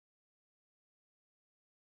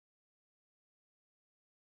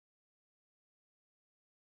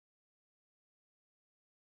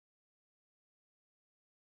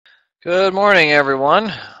Good morning,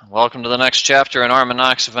 everyone. Welcome to the next chapter in our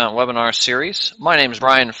Monoxivent webinar series. My name is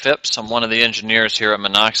Brian Phipps. I'm one of the engineers here at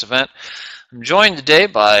Monoxivent. I'm joined today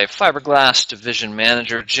by Fiberglass Division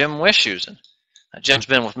Manager Jim Wischhusen. Jim's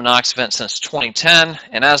been with Monoxivent since 2010,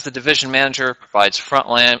 and as the division manager, provides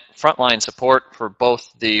frontline support for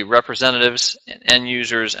both the representatives and end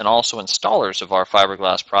users and also installers of our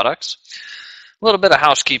fiberglass products. A little bit of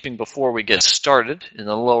housekeeping before we get started. In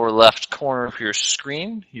the lower left corner of your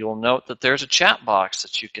screen, you'll note that there's a chat box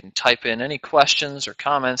that you can type in any questions or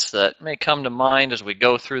comments that may come to mind as we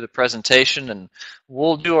go through the presentation, and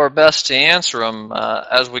we'll do our best to answer them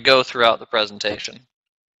as we go throughout the presentation.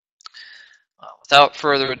 Without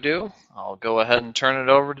further ado, I'll go ahead and turn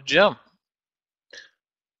it over to Jim.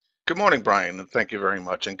 Good morning, Brian, and thank you very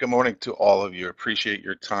much. And good morning to all of you. Appreciate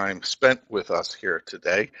your time spent with us here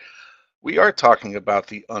today. We are talking about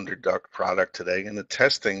the UnderDuct product today and the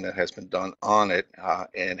testing that has been done on it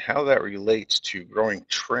and how that relates to growing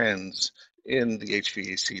trends in the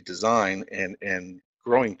HVAC design and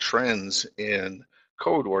growing trends in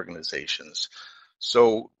code organizations.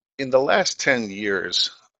 So in the last 10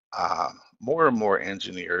 years, more and more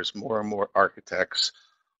engineers, more and more architects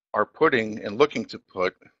are putting and looking to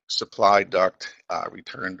put supply duct,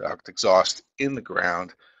 return duct, exhaust in the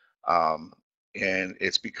ground. And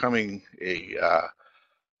it's becoming a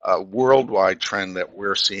worldwide trend that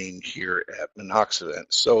we're seeing here at Monoxivent.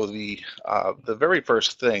 So the very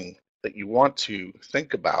first thing that you want to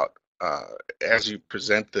think about as you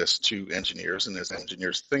present this to engineers and as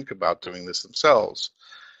engineers think about doing this themselves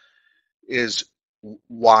is,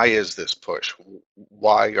 why is this push?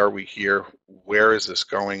 Why are we here? Where is this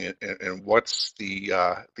going? And what's the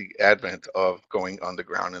advent of going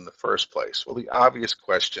underground in the first place? Well, the obvious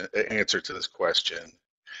answer to this question,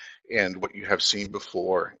 and what you have seen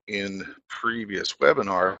before in previous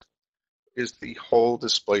webinars, is the whole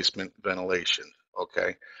displacement ventilation.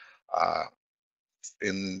 Okay,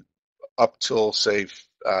 in up till say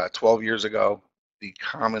 12 years ago, the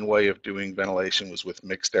common way of doing ventilation was with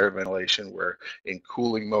mixed air ventilation, where in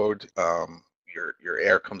cooling mode, your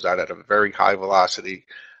air comes out at a very high velocity,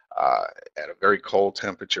 at a very cold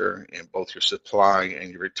temperature, and both your supply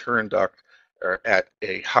and your return duct are at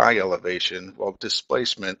a high elevation. Well,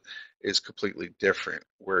 displacement is completely different,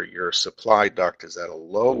 where your supply duct is at a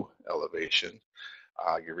low elevation,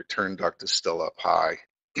 your return duct is still up high,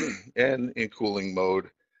 and in cooling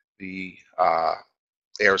mode, the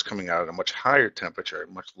air is coming out at a much higher temperature,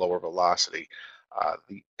 much lower velocity.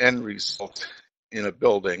 The end result in a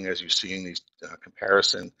building, as you see in these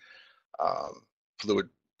comparison fluid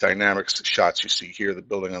dynamics shots you see here, the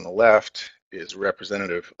building on the left is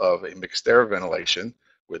representative of a mixed air ventilation,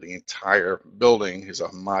 where the entire building is a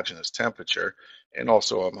homogeneous temperature and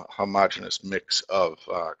also a homogeneous mix of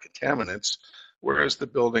contaminants, whereas the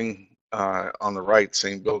building on the right,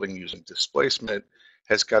 same building using displacement,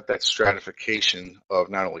 has got that stratification of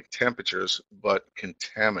not only temperatures but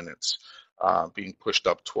contaminants being pushed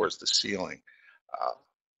up towards the ceiling.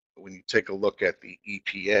 When you take a look at the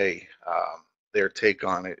EPA, their take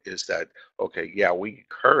on it is that, okay, yeah, we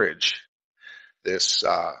encourage this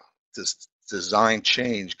design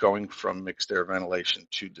change going from mixed air ventilation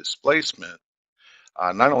to displacement,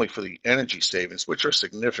 not only for the energy savings, which are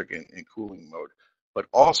significant in cooling mode, but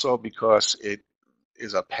also because it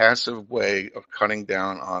is a passive way of cutting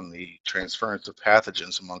down on the transference of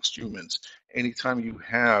pathogens amongst humans. Anytime you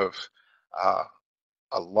have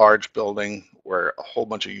a large building where a whole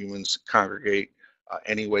bunch of humans congregate,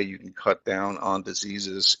 any way you can cut down on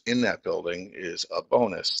diseases in that building is a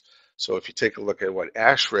bonus. So if you take a look at what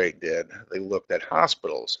ASHRAE did, they looked at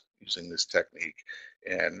hospitals using this technique.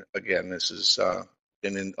 And again, this has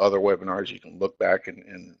been in other webinars. You can look back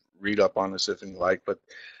and read up on this if you like, but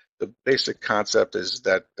the basic concept is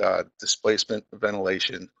that displacement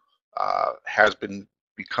ventilation has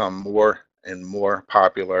become more and more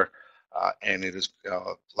popular, and it is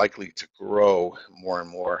likely to grow more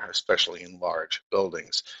and more, especially in large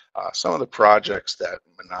buildings. Some of the projects that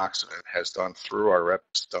Monoxivent has done through our rep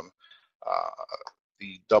system,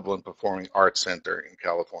 the Dublin Performing Arts Center in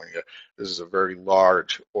California. This is a very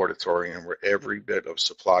large auditorium where every bit of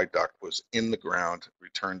supply duct was in the ground,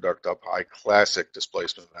 return duct up high, classic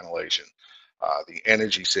displacement ventilation. The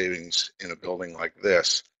energy savings in a building like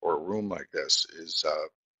this or a room like this is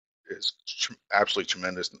absolutely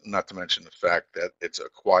tremendous, not to mention the fact that it's a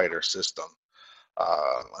quieter system.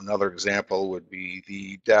 Another example would be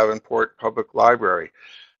the Davenport Public Library.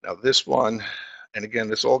 Now this one, and again,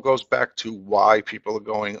 this all goes back to why people are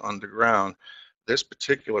going underground. This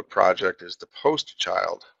particular project is the poster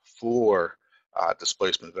child for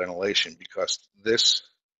displacement ventilation, because this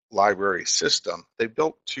library system, they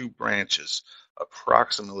built two branches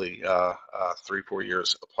approximately 3-4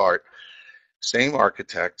 years apart. Same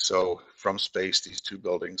architect, so from space, these two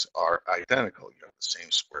buildings are identical. You have the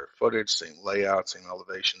same square footage, same layout, same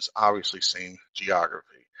elevations, obviously same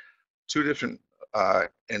geography. Two different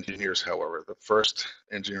engineers, however. The first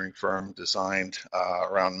engineering firm designed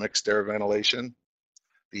around mixed air ventilation.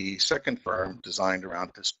 The second firm designed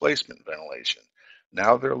around displacement ventilation.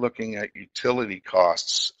 Now they're looking at utility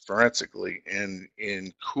costs forensically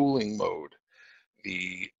in cooling mode.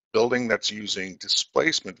 The building that's using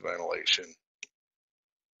displacement ventilation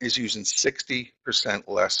is using 60%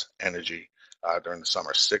 less energy during the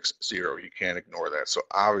summer, 60. You can't ignore that. So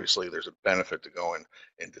obviously there's a benefit to going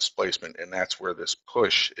in displacement, and that's where this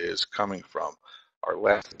push is coming from. Our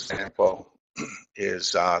last example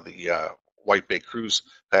is the White Bay Cruise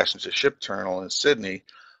passenger ship terminal in Sydney,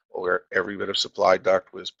 where every bit of supply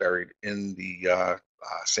duct was buried in the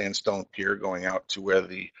sandstone pier going out to where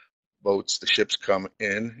the boats, the ships come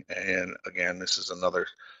in. And again, this is another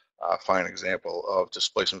fine example of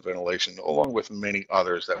displacement ventilation, along with many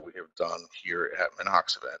others that we have done here at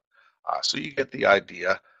Monoxivent. So you get the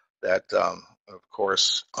idea that, of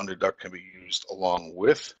course, UnderDuct can be used along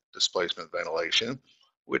with displacement ventilation,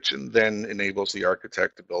 which then enables the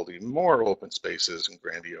architect to build even more open spaces and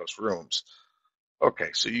grandiose rooms.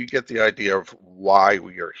 Okay, so you get the idea of why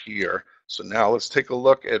we are here. So now let's take a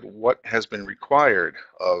look at what has been required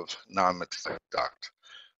of non-metallic duct.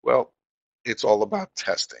 Well, it's all about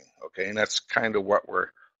testing, okay? And that's kind of what we're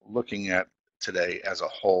looking at today as a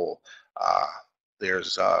whole.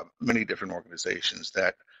 There's many different organizations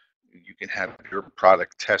that you can have your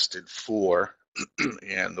product tested for,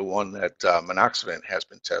 and the one that Monoxivent has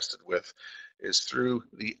been tested with is through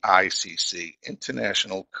the ICC,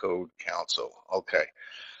 International Code Council. Okay,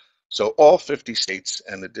 so all 50 states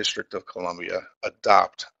and the District of Columbia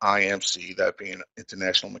adopt IMC, that being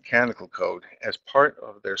International Mechanical Code, as part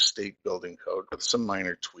of their state building code with some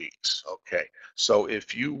minor tweaks. Okay, so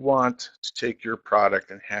if you want to take your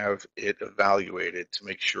product and have it evaluated to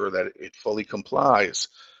make sure that it fully complies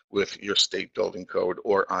with your state building code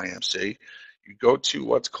or IMC, you go to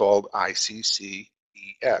what's called ICCES,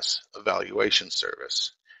 Evaluation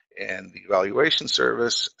Service. And the evaluation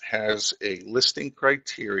service has a listing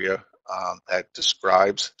criteria that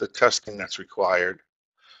describes the testing that's required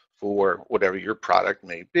for whatever your product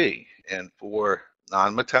may be. And for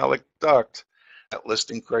non-metallic duct, that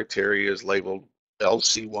listing criteria is labeled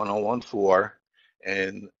LC 1014,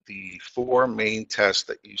 and the four main tests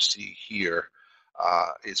that you see here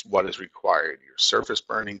is what is required: your surface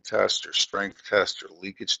burning test, your strength test, your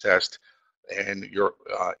leakage test, and your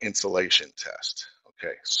insulation test.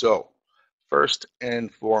 Okay, so first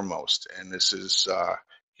and foremost, and this is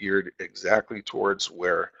geared exactly towards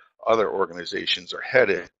where other organizations are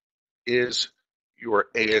headed, is your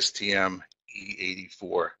ASTM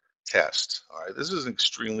E84 test. All right, this is an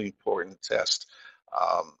extremely important test,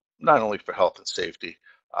 not only for health and safety,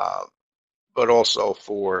 but also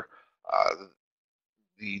for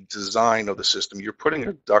the design of the system. You're putting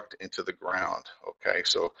a duct into the ground, okay?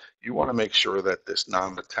 So you want to make sure that this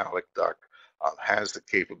non-metallic duct has the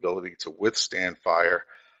capability to withstand fire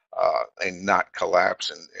and not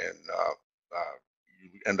collapse, and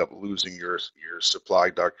you end up losing your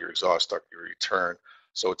supply duct, your exhaust duct, your return.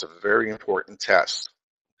 So it's a very important test,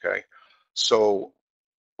 okay? So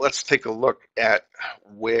let's take a look at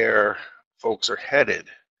where folks are headed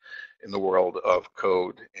in the world of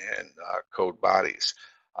code and code bodies.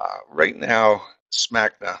 Right now,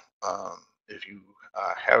 SMACNA, if you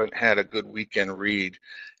haven't had a good weekend read,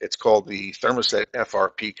 it's called the Thermoset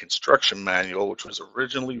FRP Construction Manual, which was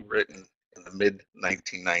originally written in the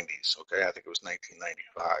mid-1990s. Okay, I think it was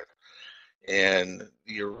 1995. And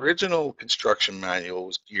the original construction manual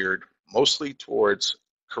was geared mostly towards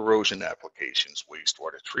corrosion applications: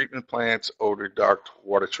 wastewater treatment plants, odor duct,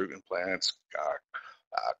 water treatment plants,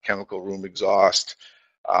 chemical room exhaust,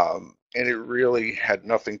 and it really had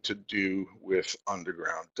nothing to do with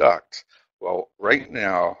underground duct. Well, right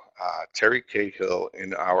now, Terry Cahill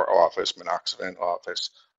in our office, Monoxivent office,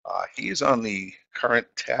 he's on the current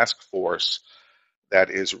task force that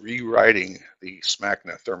is rewriting the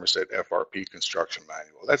SMACNA Thermoset FRP construction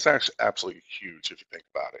manual. That's actually absolutely huge if you think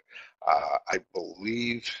about it. I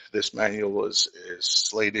believe this manual is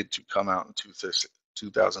slated to come out in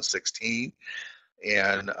 2016.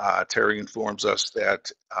 And Terry informs us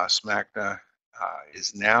that SMACNA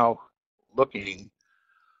is now looking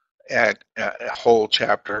at a whole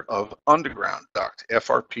chapter of underground duct,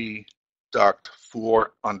 FRP duct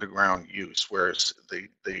for underground use, whereas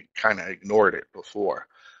they kind of ignored it before.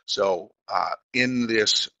 So in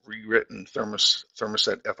this rewritten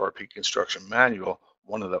thermoset FRP construction manual,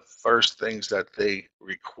 one of the first things that they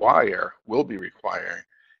will be requiring,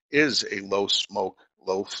 is a low smoke,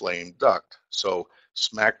 low flame duct. So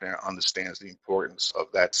SMACNA understands the importance of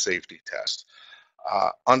that safety test.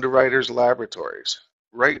 Underwriters laboratories.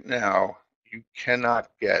 Right now, you cannot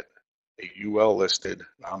get a UL listed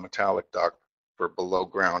non-metallic duct for below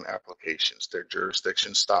ground applications. Their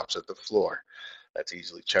jurisdiction stops at the floor. That's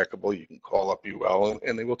easily checkable. You can call up UL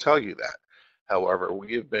and they will tell you that. However,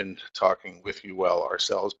 we have been talking with UL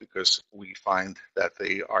ourselves because we find that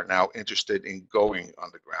they are now interested in going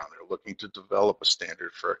underground. They're looking to develop a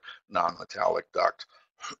standard for non-metallic duct.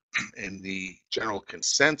 And the general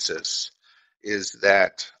consensus is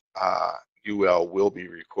that UL will be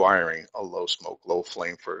requiring a low smoke, low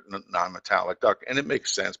flame for non-metallic duct. And it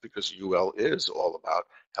makes sense because UL is all about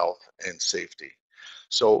health and safety.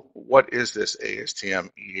 So what is this ASTM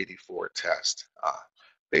E84 test?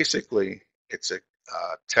 Basically, it's a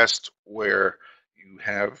test where you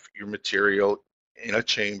have your material in a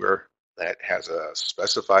chamber that has a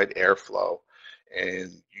specified airflow,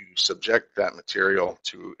 and you subject that material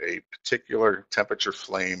to a particular temperature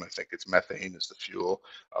flame. I think it's methane is the fuel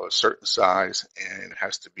of a certain size, and it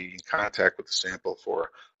has to be in contact with the sample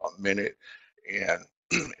for a minute. And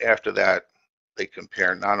after that, they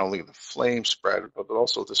compare not only the flame spread, but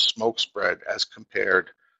also the smoke spread as compared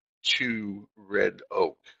to red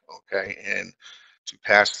oak. Okay, and to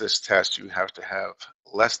pass this test, you have to have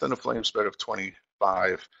less than a flame spread of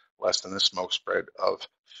 25, less than a smoke spread of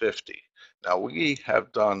 50. Now, we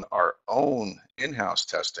have done our own in-house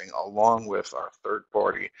testing along with our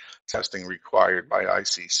third-party testing required by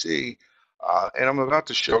ICC, and I'm about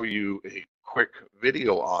to show you a quick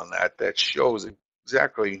video on that shows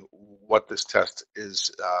exactly what this test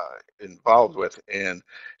is involved with, and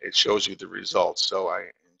it shows you the results. So I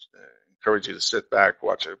encourage you to sit back,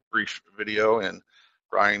 watch a brief video, and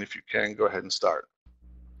Brian, if you can, go ahead and start.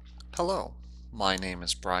 Hello, my name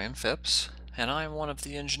is Brian Phipps, and I am one of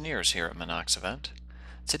the engineers here at Monoxivent.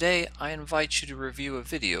 Today, I invite you to review a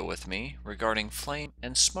video with me regarding flame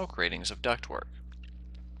and smoke ratings of ductwork.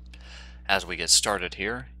 As we get started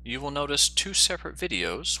here, you will notice two separate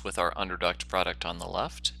videos with our UnderDuct product on the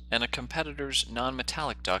left and a competitor's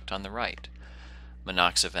non-metallic duct on the right.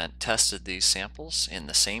 Monoxivent tested these samples in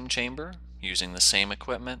the same chamber, using the same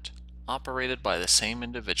equipment, operated by the same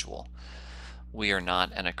individual. We are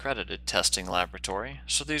not an accredited testing laboratory,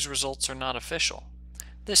 so these results are not official.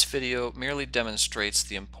 This video merely demonstrates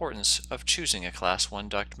the importance of choosing a Class 1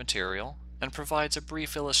 duct material and provides a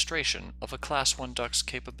brief illustration of a Class 1 duct's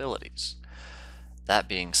capabilities. That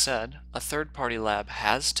being said, a third-party lab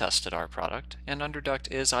has tested our product, and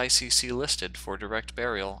UnderDuct is ICC listed for direct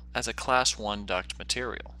burial as a Class 1 duct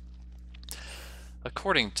material.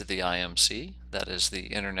 According to the IMC, that is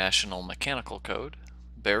the International Mechanical Code,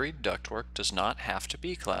 buried ductwork does not have to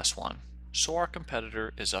be Class 1, so our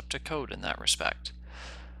competitor is up to code in that respect.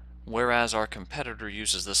 Whereas our competitor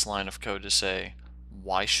uses this line of code to say,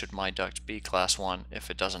 why should my duct be Class 1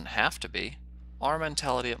 if it doesn't have to be? Our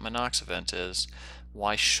mentality at Monoxivent is,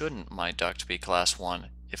 why shouldn't my duct be Class 1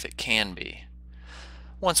 if it can be?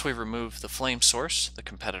 Once we remove the flame source, the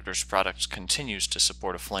competitor's product continues to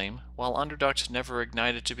support a flame, while UnderDuct never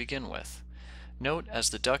ignited to begin with. Note as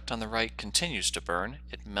the duct on the right continues to burn,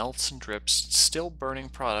 it melts and drips still burning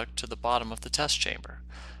product to the bottom of the test chamber.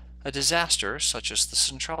 A disaster, such as the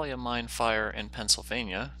Centralia mine fire in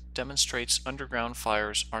Pennsylvania, demonstrates underground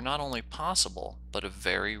fires are not only possible, but a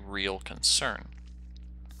very real concern.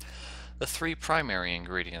 The three primary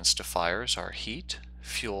ingredients to fires are heat,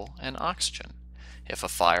 fuel, and oxygen. If a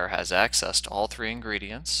fire has access to all three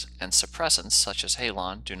ingredients, and suppressants such as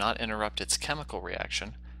halon do not interrupt its chemical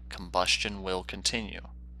reaction, combustion will continue.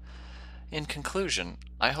 In conclusion,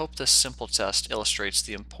 I hope this simple test illustrates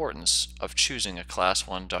the importance of choosing a Class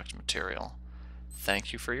 1 duct material.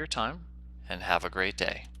 Thank you for your time, and have a great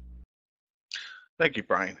day. Thank you,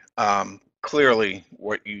 Brian. Clearly,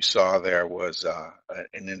 what you saw there was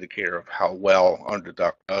an indicator of how well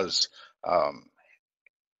UnderDuct does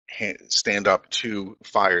stand up to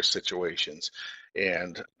fire situations.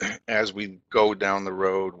 And as we go down the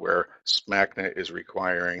road where SMACNA is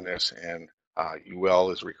requiring this and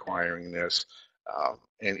UL is requiring this,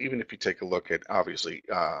 and even if you take a look at obviously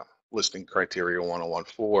listing criteria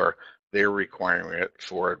 1014, they're requiring it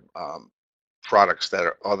for products that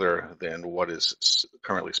are other than what is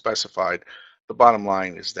currently specified. The bottom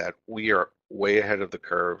line is that we are way ahead of the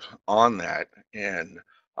curve on that, and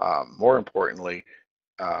more importantly,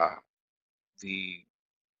 the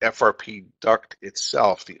FRP duct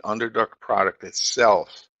itself, the UnderDuct product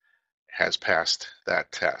itself, has passed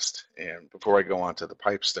that test. And before I go on to the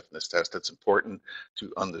pipe stiffness test, it's important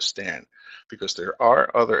to understand, because there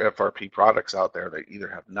are other FRP products out there that either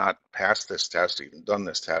have not passed this test, even done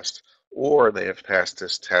this test, or they have passed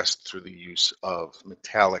this test through the use of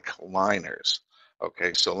metallic liners.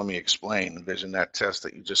 Okay, so let me explain. Envision that test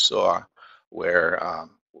that you just saw where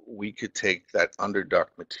we could take that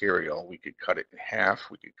UnderDuct material, we could cut it in half,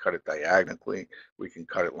 we could cut it diagonally, we can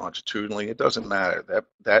cut it longitudinally. It doesn't matter.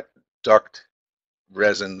 That duct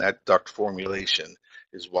resin, that duct formulation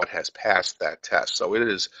is what has passed that test. So it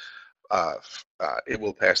is, it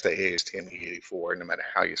will pass the ASTM E84 no matter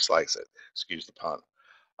how you slice it. Excuse the pun.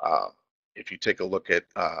 Uh, if you take a look at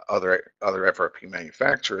other FRP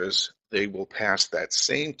manufacturers, they will pass that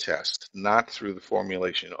same test, not through the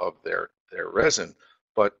formulation of their resin,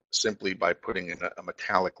 but simply by putting in a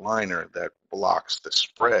metallic liner that blocks the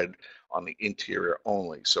spread on the interior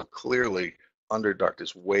only. So clearly, UnderDuct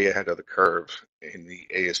is way ahead of the curve in the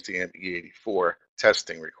ASTM E84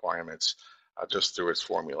 testing requirements just through its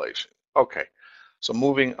formulation. Okay, so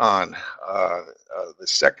moving on, the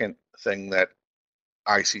second thing that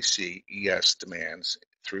ICC ES demands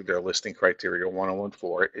through their listing criteria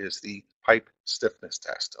 1014 is the pipe stiffness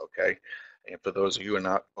test, okay? And for those of you who are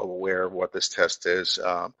not aware of what this test is,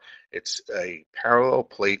 it's a parallel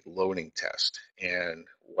plate loading test. And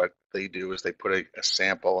what they do is they put a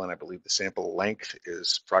sample, and I believe the sample length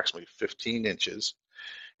is approximately 15 inches.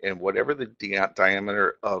 And whatever the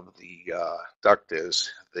diameter of the duct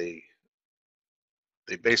is, they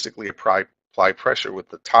basically apply pressure with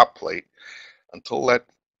the top plate until that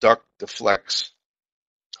duct deflects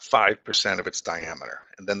 5% of its diameter.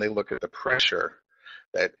 And then they look at the pressure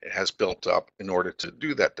that has built up in order to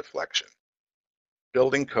do that deflection.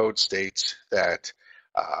 Building code states that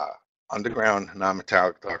underground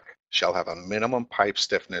non-metallic duct shall have a minimum pipe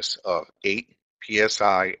stiffness of 8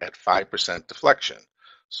 psi at 5% deflection.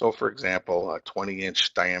 So for example, a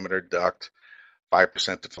 20-inch diameter duct,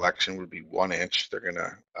 5% deflection would be 1 inch. They're going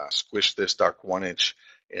to squish this duct 1 inch,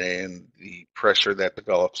 and the pressure that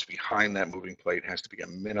develops behind that moving plate has to be a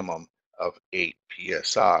minimum of 8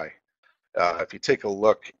 psi. If you take a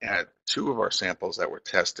look at two of our samples that were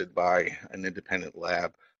tested by an independent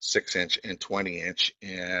lab, 6-inch and 20-inch,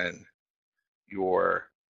 and your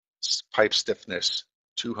pipe stiffness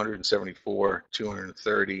 274,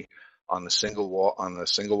 230 on the single wall,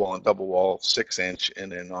 and double wall 6-inch,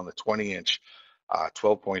 and then on the 20-inch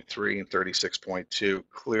 12.3 and 36.2.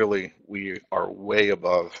 Clearly, we are way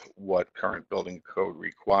above what current building code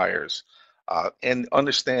requires. And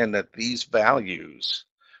understand that these values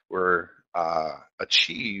were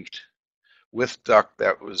achieved with duct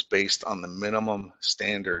that was based on the minimum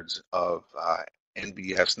standards of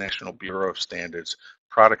NBS, National Bureau of Standards,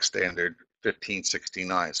 product standard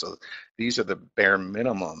 1569. So these are the bare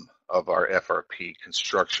minimum of our FRP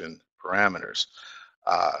construction parameters.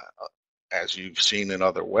 As you've seen in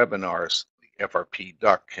other webinars, the FRP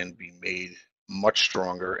duct can be made much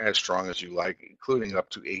stronger, as strong as you like, including up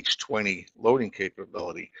to H20 loading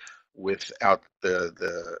capability without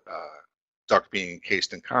the duct being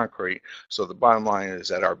encased in concrete. So the bottom line is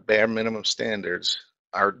that our bare minimum standards,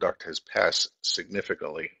 our duct has passed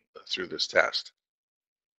significantly through this test.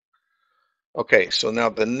 Okay, so now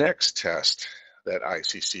the next test that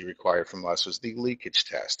ICC required from us was the leakage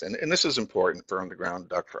test. And this is important for underground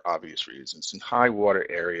duct for obvious reasons. In high water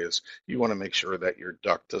areas, you want to make sure that your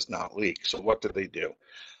duct does not leak. So what did they do?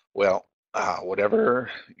 Well, whatever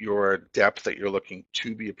your depth that you're looking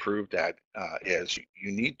to be approved at is,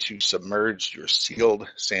 you need to submerge your sealed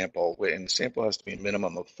sample, and the sample has to be a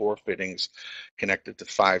minimum of 4 fittings connected to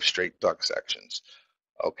 5 straight duct sections.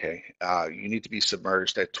 Okay, you need to be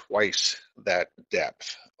submerged at twice that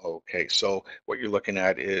depth. Okay, so what you're looking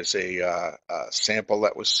at is a sample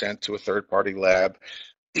that was sent to a third-party lab,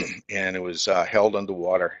 and it was held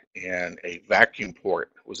underwater, and a vacuum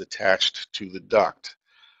port was attached to the duct.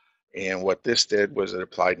 And what this did was it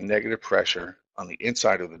applied negative pressure on the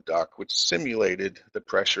inside of the duct, which simulated the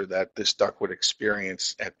pressure that this duct would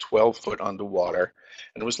experience at 12 foot underwater,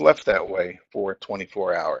 and it was left that way for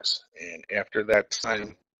 24 hours. And after that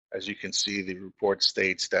time, as you can see, the report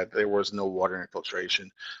states that there was no water infiltration.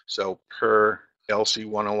 So per LC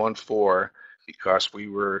 1014, because we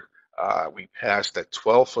passed at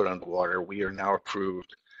 12 foot underwater, we are now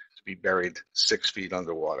approved to be buried 6 feet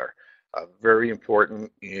underwater. Very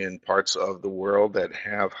important in parts of the world that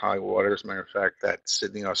have high water. As a matter of fact, that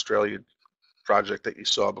Sydney, Australia project that you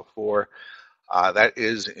saw before, that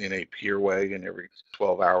is in a pierway, and every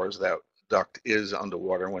 12 hours that duct is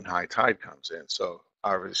underwater when high tide comes in. So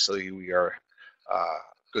obviously we are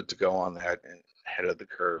good to go on that and ahead of the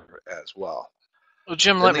curve as well. Well,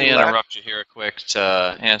 Jim, Then let the me last, interrupt you here quick to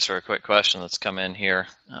answer a quick question that's come in here.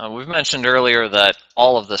 We've mentioned earlier that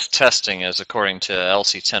all of this testing is according to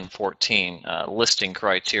LC 1014 listing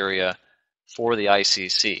criteria for the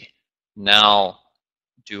ICC. Now,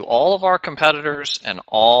 do all of our competitors and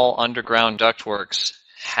all underground ductworks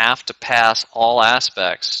have to pass all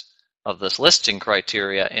aspects of this listing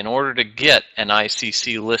criteria in order to get an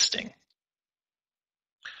ICC listing?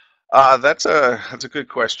 that's a good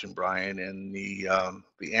question, Brian, and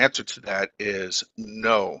the answer to that is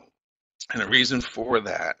no. And the reason for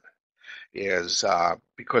that is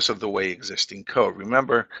because of the way existing code.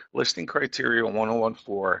 Remember, listing criteria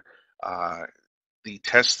 1014, the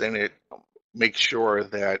test in it makes sure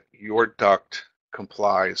that your duct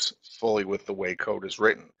complies fully with the way code is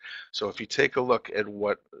written. So if you take a look at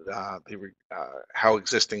what how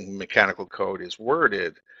existing mechanical code is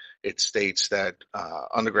worded, it states that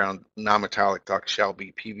underground non-metallic duct shall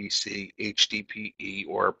be PVC, HDPE,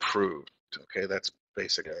 or approved. Okay, that's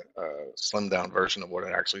basically a slimmed down version of what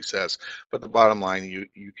it actually says. But the bottom line,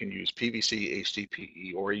 you can use PVC,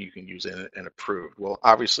 HDPE, or you can use an approved. Well,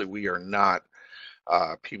 obviously we are not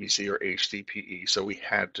PVC or HDPE, so we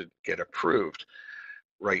had to get approved.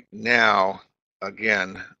 Right now,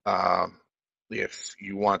 again, if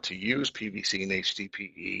you want to use PVC and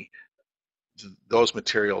HDPE, those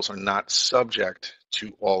materials are not subject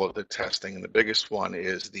to all of the testing. And the biggest one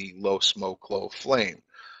is the low smoke, low flame.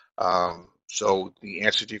 So the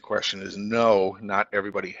answer to your question is no, not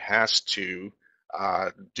everybody has to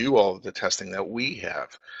do all of the testing that we have.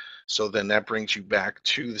 So then that brings you back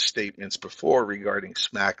to the statements before regarding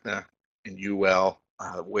SMACNA and UL,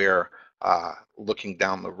 where looking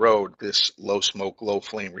down the road, this low smoke, low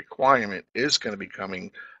flame requirement is going to be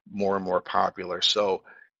becoming more and more popular. So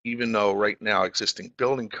even though right now existing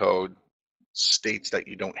building code states that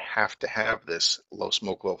you don't have to have this low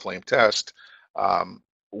smoke, low flame test,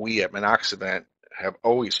 we at Monoxivent have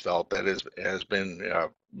always felt that has been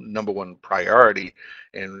number one priority,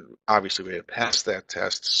 and obviously we have passed that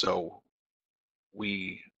test, so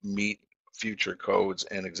we meet future codes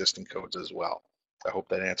and existing codes as well. I hope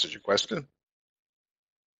that answers your question.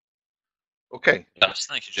 Okay, Yes,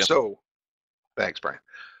 thank you, Jim. so thanks, Brian.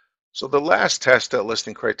 So the last test that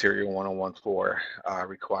listing criteria 1014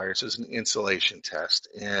 requires is an insulation test,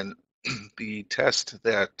 and the test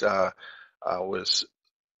that was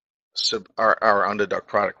our UnderDuct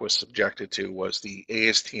product was subjected to was the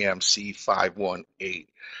ASTM C518.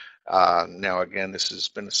 Now, again, this has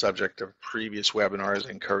been the subject of previous webinars.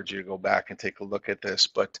 I encourage you to go back and take a look at this.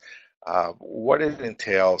 But what it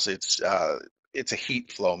entails, it's a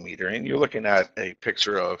heat flow meter, and you're looking at a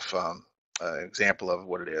picture of an example of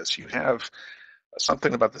what it is. You have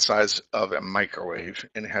something about the size of a microwave,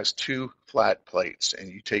 and it has two flat plates, and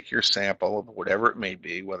you take your sample of whatever it may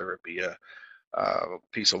be, whether it be a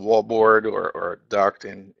piece of wallboard or a duct,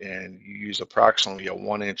 and you use approximately a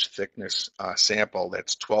 1-inch thickness sample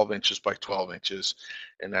that's 12 inches by 12 inches,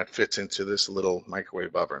 and that fits into this little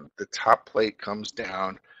microwave oven. The top plate comes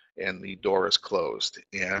down and the door is closed.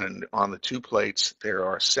 And on the two plates, there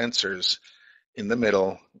are sensors in the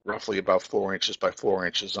middle, roughly about 4 inches by 4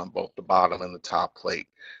 inches on both the bottom and the top plate.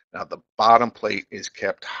 Now, the bottom plate is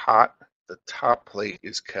kept hot, the top plate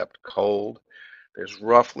is kept cold. There's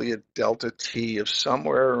roughly a delta T of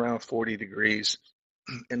somewhere around 40 degrees,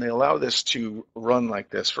 and they allow this to run like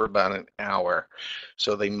this for about an hour.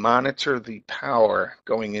 So they monitor the power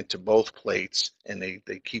going into both plates, and they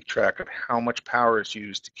keep track of how much power is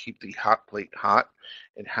used to keep the hot plate hot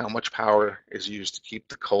and how much power is used to keep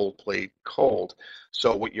the cold plate cold.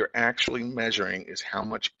 So what you're actually measuring is how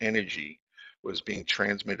much energy was being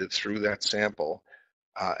transmitted through that sample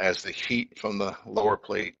as the heat from the lower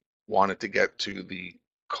plate wanted to get to the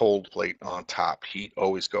cold plate on top. Heat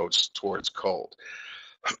always goes towards cold.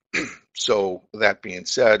 So that being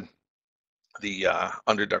said, the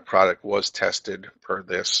UnderDuct product was tested per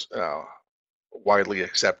this widely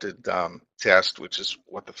accepted test, which is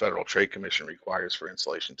what the Federal Trade Commission requires for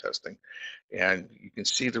insulation testing. And you can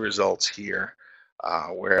see the results here,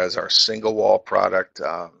 whereas our single wall product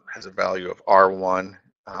has a value of R1.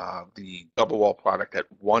 The double wall product at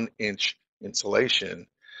 1-inch insulation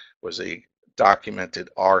was a documented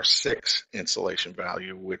R6 insulation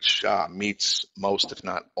value, which meets most, if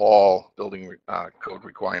not all, building code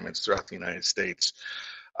requirements throughout the United States.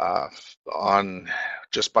 On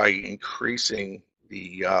just by increasing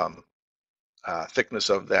the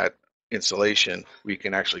thickness of that insulation, we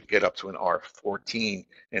can actually get up to an R14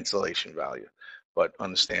 insulation value. But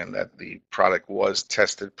understand that the product was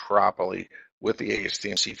tested properly with the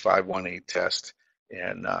ASTM C518 test,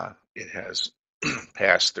 and it has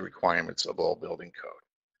passed the requirements of all building code.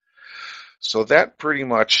 So that pretty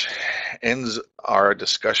much ends our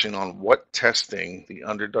discussion on what testing the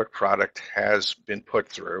UnderDuct product has been put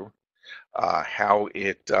through, how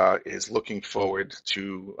it is looking forward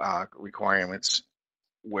to requirements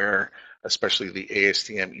where especially the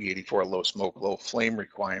ASTM E84 low smoke, low flame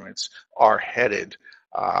requirements are headed.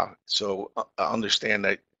 So understand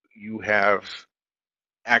that you have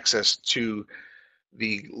access to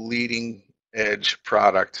the leading edge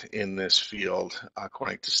product in this field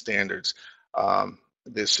according to standards.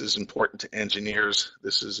 This is important to engineers.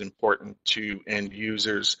 This is important to end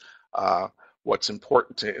users. What's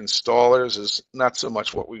important to installers is not so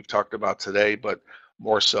much what we've talked about today, but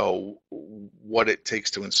more so what it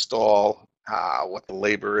takes to install, what the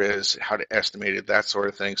labor is, how to estimate it, that sort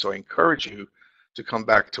of thing. So I encourage you to come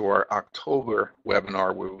back to our October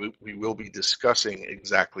webinar where we will be discussing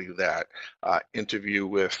exactly that. Interview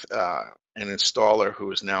with an installer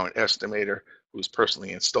who is now an estimator, who's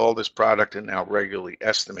personally installed this product and now regularly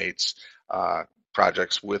estimates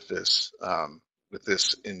projects with this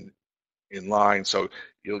in line. So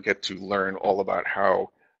you'll get to learn all about how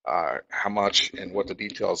much and what the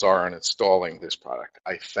details are on installing this product.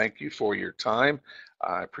 I thank you for your time.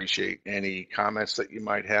 I appreciate any comments that you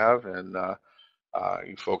might have, and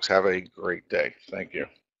you folks have a great day. Thank you.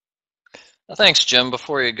 Thanks, Jim.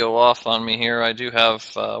 Before you go off on me here, I do have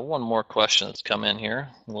one more question that's come in here,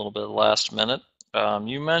 a little bit last minute.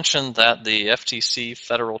 You mentioned that the FTC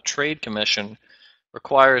Federal Trade Commission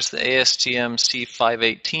requires the ASTM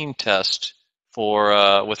C518 test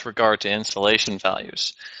for with regard to insulation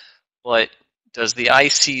values. But does the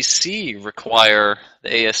ICC require the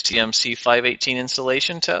ASTM C518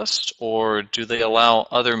 insulation test, or do they allow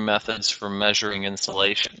other methods for measuring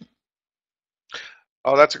insulation?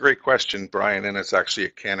 Oh, that's a great question, Brian, and it's actually a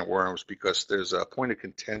can of worms because there's a point of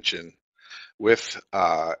contention with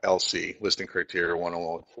LC, Listing Criteria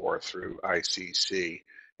 1014 through ICC,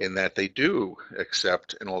 in that they do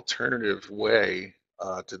accept an alternative way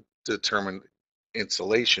to determine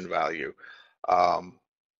insulation value,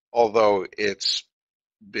 although it's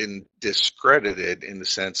been discredited in the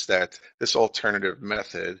sense that this alternative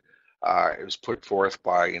method it was put forth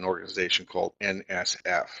by an organization called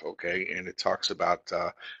NSF, okay, and it talks about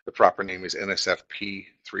the proper name is NSF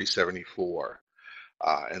P374,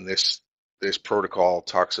 and this protocol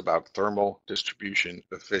talks about thermal distribution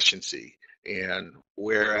efficiency, and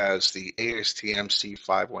whereas the ASTM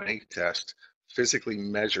C518 test physically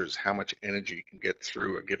measures how much energy you can get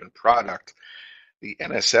through a given product, the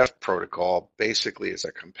NSF protocol basically is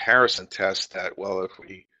a comparison test that, well, if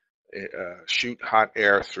we shoot hot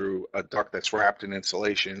air through a duct that's wrapped in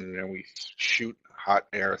insulation, and then we shoot hot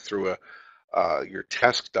air through your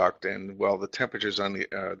test duct, and well, the temperatures on the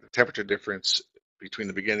temperature difference between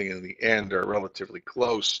the beginning and the end are relatively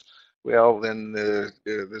close. Well, then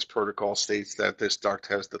this protocol states that this duct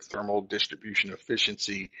has the thermal distribution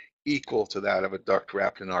efficiency equal to that of a duct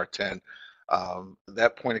wrapped in R10.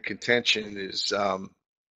 That point of contention is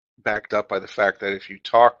backed up by the fact that if you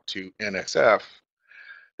talk to NSF,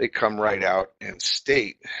 they come right out and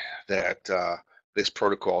state that this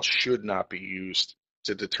protocol should not be used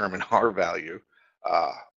to determine R value,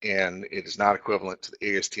 and it is not equivalent to the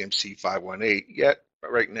ASTM C518, yet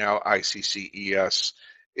right now ICC-ES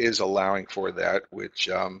is allowing for that, which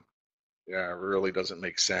really doesn't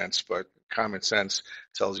make sense, but common sense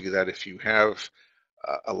tells you that if you have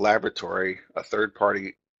a laboratory, a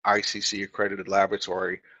third-party ICC accredited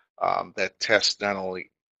laboratory that tests not only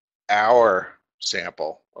our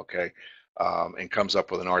sample, okay, and comes up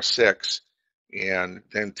with an R6, and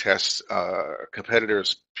then tests a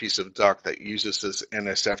competitor's piece of duct that uses this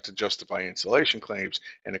NSF to justify insulation claims,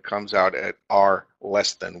 and it comes out at R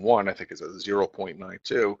less than 1, I think it's a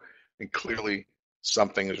 0.92, and clearly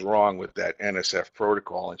something is wrong with that NSF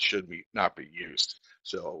protocol and should not be used.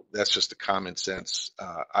 So that's just a common sense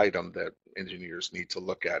item that engineers need to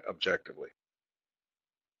look at objectively.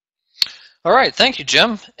 All right, thank you,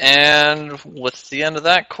 Jim. And with the end of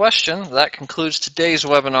that question, that concludes today's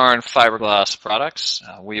webinar on fiberglass products.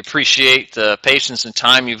 We appreciate the patience and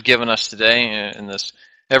time you've given us today in this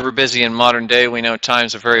ever busy and modern day. We know time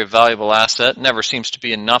is a very valuable asset, never seems to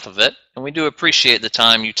be enough of it, and we do appreciate the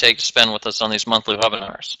time you take to spend with us on these monthly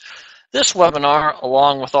webinars. This webinar,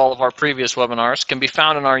 along with all of our previous webinars, can be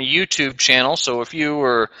found on our YouTube channel. So if you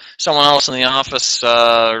or someone else in the office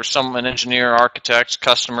or an engineer, architect,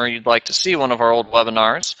 customer, you'd like to see one of our old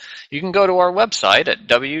webinars, you can go to our website at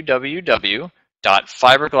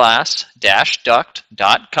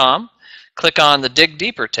www.fiberglass-duct.com, click on the Dig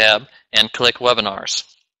Deeper tab, and click Webinars.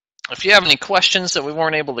 If you have any questions that we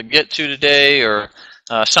weren't able to get to today, or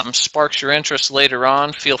something sparks your interest later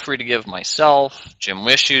on, feel free to give myself, Jim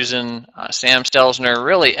Wischhusen, Sam Stelzner,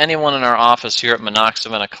 really anyone in our office here at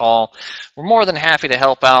Monoxivent a call. We're more than happy to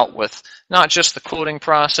help out with not just the quoting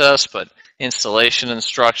process, but installation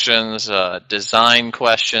instructions, design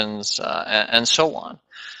questions, and so on.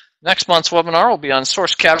 Next month's webinar will be on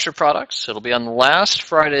source capture products. It'll be on the last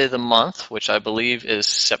Friday of the month, which I believe is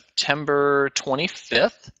September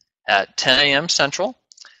 25th at 10 a.m. Central.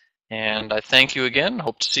 And I thank you again.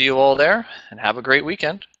 Hope to see you all there, and have a great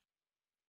weekend.